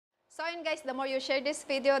So ayun guys, the more you share this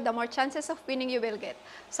video, the more chances of winning you will get.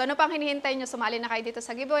 So ano pang hinihintay nyo, sumali na kayo dito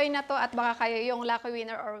sa giveaway na to at baka kayo yung lucky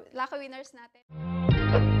winner or lucky winners natin.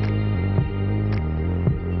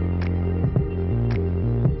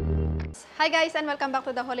 Hi guys and welcome back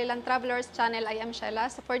to the Holy Land Travelers channel. I am Shela.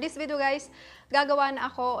 So for this video guys, gagawa na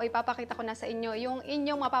ako o ipapakita ko na sa inyo yung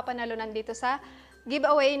inyong mapapanalunan dito sa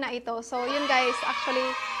giveaway na ito. So yun guys, actually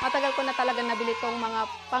matagal ko na talaga nabili tong mga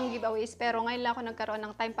pang giveaways pero ngayon lang ako nagkaroon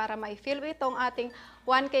ng time para ma-fill itong ating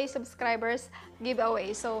 1K subscribers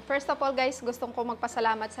giveaway. So first of all guys, gustong ko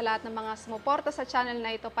magpasalamat sa lahat ng mga sumuporta sa channel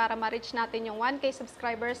na ito para ma-reach natin yung 1K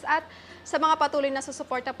subscribers at sa mga patuloy na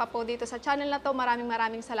susuporta pa po dito sa channel na to,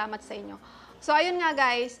 maraming salamat sa inyo. So ayun nga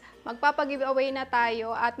guys, magpapag-giveaway na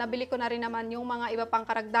tayo at nabili ko na rin naman yung mga iba pang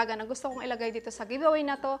karagdagan na gusto kong ilagay dito sa giveaway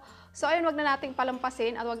na to. So ayun, wag na nating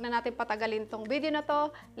palampasin at wag na nating patagalin tong video na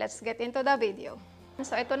to. Let's get into the video.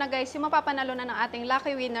 So ito na guys, yung mapapanalo na ng ating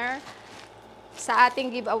lucky winner sa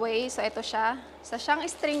ating giveaway. So ito siya. Sa siyang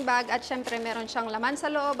string bag at syempre meron siyang laman sa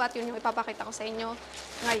loob at yun yung ipapakita ko sa inyo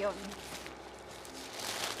ngayon.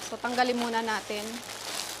 So tanggalin muna natin.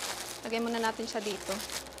 Lagay muna natin siya dito.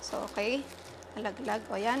 So okay. Nalaglag.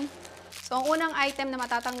 O yan. So, ang unang item na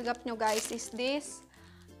matatanggap nyo guys is this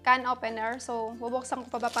can opener. So, bubuksan ko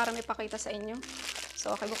pa ba para may pakita sa inyo.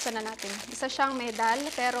 So, okay, buksan na natin. Isa siyang medal,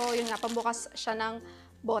 pero yun nga, pambukas siya ng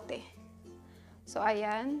bote. So,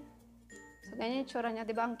 ayan. So, ganyan yung tsura niya.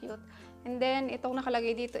 Diba? Ang cute. And then, itong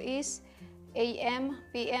nakalagay dito is AM,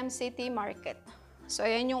 PM, City Market. So,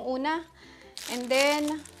 ayan yung una. And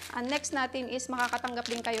then, ang next natin is makakatanggap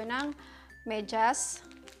din kayo ng medyas.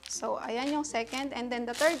 So, ayan yung second. And then,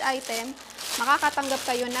 the third item, makakatanggap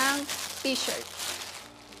kayo ng t-shirt.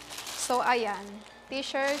 So, ayan.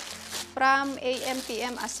 T-shirt from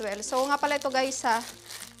AM/PM as well. So, nga pala ito guys ha,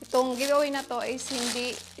 itong giveaway na to is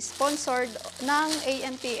hindi sponsored ng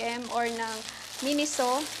AM/PM or ng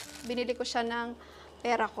Miniso. Binili ko siya ng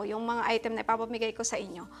pera ko, yung mga item na ipapamigay ko sa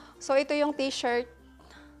inyo. So, ito yung t-shirt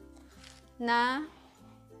na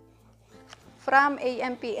from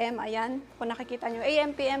AM/PM, ayan, kung nakikita nyo,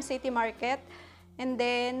 AM/PM City Market. And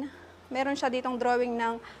then, meron siya ditong drawing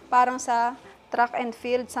ng parang sa track and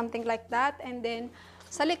field, something like that. And then,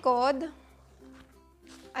 sa likod,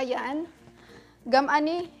 ayan,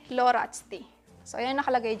 Gamani Loratsti. So, ayan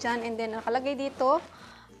nakalagay dyan. And then, nakalagay dito,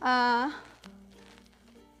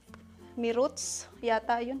 Miruts,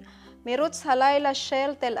 yata yun. Miruts Halayla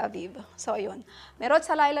Shell Tel Aviv. So, ayun. Miruts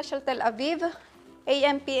Halayla Shell Tel Aviv,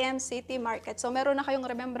 AM/PM City Market. So, meron na kayong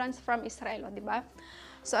remembrance from Israel, di ba?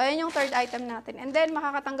 So, ayan yung third item natin. And then,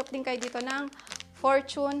 makakatanggap din kayo dito ng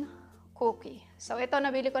fortune cookie. So, ito,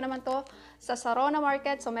 nabili ko naman to sa Sarona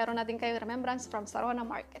Market. So, meron na din kayong remembrance from Sarona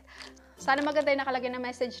Market. Sana maganda yung nakalagay na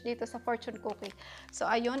message dito sa fortune cookie. So,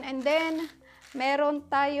 ayun. And then, meron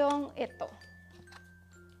tayong ito.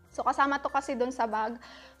 So, kasama to kasi dun sa bag.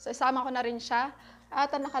 So, isama ko na rin siya.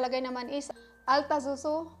 At ang nakalagay naman is Alta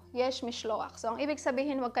Zuzu, Yesh Mishloach. So, ang ibig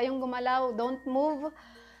sabihin, huwag kayong gumalaw, don't move,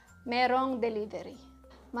 merong delivery.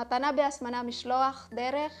 Matanabias mana Mishloach,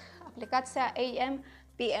 Derek, Aplikatsya,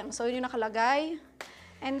 AM/PM. So, yun yung nakalagay.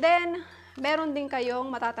 And then, meron din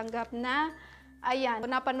kayong matatanggap na, ayan,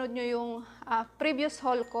 kung napanood nyo yung previous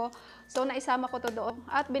haul ko, so, naisama ko to doon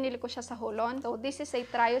at binili ko siya sa Hulon. So, this is a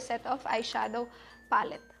trio set of eyeshadow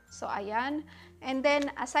palette. So, ayan. And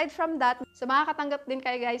then, aside from that, so makakatanggap din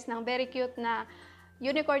kayo guys ng very cute na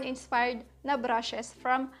unicorn-inspired na brushes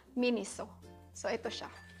from Miniso. So, ito siya.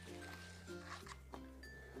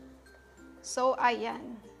 So,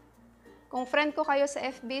 ayan. Kung friend ko kayo sa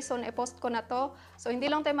FB, so na-post ko na to. So,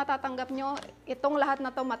 hindi lang tayo matatanggap nyo. Itong lahat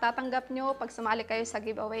na to matatanggap nyo pag sumali kayo sa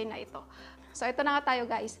giveaway na ito. So, ito na nga tayo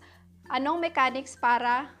guys. Anong mechanics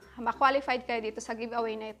para ma-qualified kayo dito sa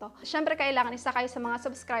giveaway na ito? Siyempre, kailangan isa kayo sa mga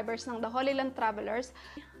subscribers ng The Holy Land Travelers.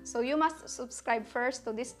 So, you must subscribe first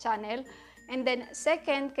to this channel. And then,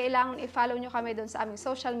 second, kailangan i-follow nyo kami doon sa aming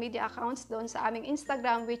social media accounts, doon sa aming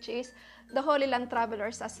Instagram, which is The Holy Land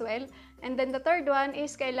Travelers as well. And then, the third one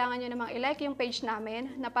is kailangan nyo namang i-like yung page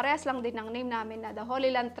namin, na parehas lang din ng name namin na The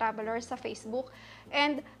Holy Land Travelers sa Facebook.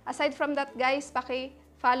 And aside from that, guys,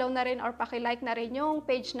 follow na rin or paki-like na rin yung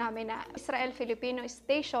page namin na Israel Filipino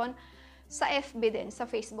Station sa FB din, sa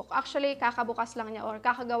Facebook. Actually, kakabukas lang niya or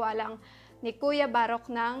kakagawa lang ni Kuya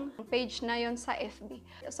Barok ng page na yon sa FB.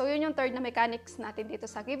 So, yun yung third na mechanics natin dito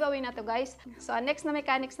sa giveaway na to guys. So, next na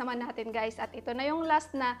mechanics naman natin guys, at ito na yung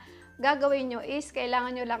last na gagawin nyo is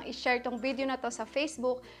kailangan nyo lang i-share tong video na to sa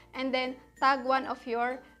Facebook and then tag one of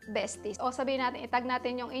your besties. O sabihin natin, itag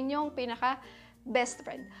natin yung inyong pinaka best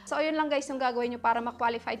friend. So, ayun lang guys yung gagawin nyo para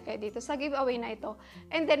ma-qualified kayo dito sa giveaway na ito.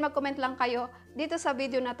 And then, mag-comment lang kayo dito sa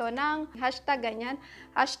video na to ng hashtag ganyan,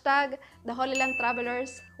 hashtag The Holy Land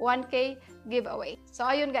Travelers 1K giveaway. So,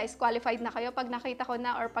 ayun guys, qualified na kayo pag nakita ko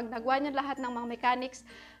na or pag nagawa nyo lahat ng mga mechanics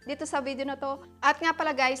dito sa video na to. At nga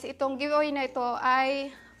pala guys, itong giveaway na ito ay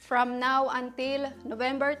from now until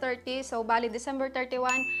November 30. So, bali December 31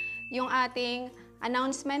 yung ating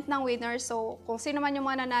announcement ng winner. So, kung sino man yung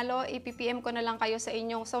mga nanalo, i-PPM ko na lang kayo sa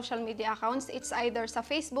inyong social media accounts. It's either sa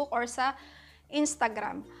Facebook or sa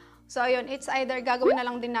Instagram. So, ayun, it's either gagawin na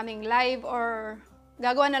lang din naming live or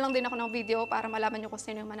gagawa na lang din ako ng video para malaman nyo kung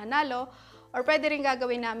sino yung mananalo. Or pwede rin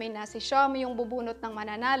gagawin namin na si Shom yung bubunot ng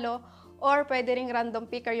mananalo. Or pwede rin random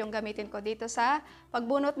picker yung gamitin ko dito sa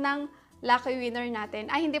pagbunot ng lucky winner natin.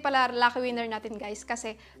 Ay, hindi pala lucky winner natin guys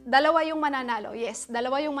kasi dalawa yung mananalo. Yes,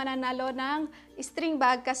 dalawa yung mananalo ng string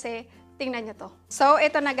bag kasi tingnan nyo to. So,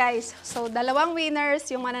 ito na guys. So, dalawang winners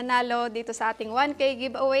yung mananalo dito sa ating 1K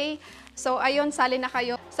giveaway. So, ayun, sali na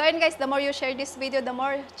kayo. So, ayun guys, the more you share this video, the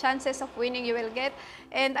more chances of winning you will get.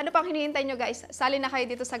 And ano pang hinihintay nyo guys? Sali na kayo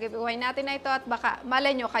dito sa giveaway natin na ito at baka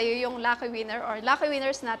malay nyo kayo yung lucky winner or lucky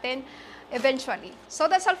winners natin eventually. So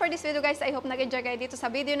that's all for this video guys. I hope nag-enjoy kayo dito sa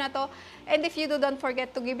video na to. And if you do, don't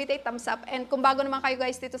forget to give it a thumbs up. And kung bago naman kayo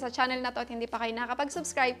guys dito sa channel na to at hindi pa kayo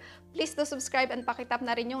nakapag-subscribe, please do subscribe and pakitap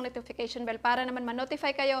na rin yung notification bell para naman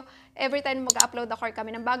ma-notify kayo every time mag-upload ako or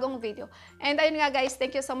kami ng bagong video. And ayun nga guys,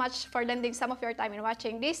 thank you so much for lending some of your time in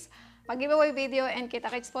watching this pag-giveaway video and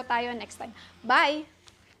kita-kits po tayo next time. Bye!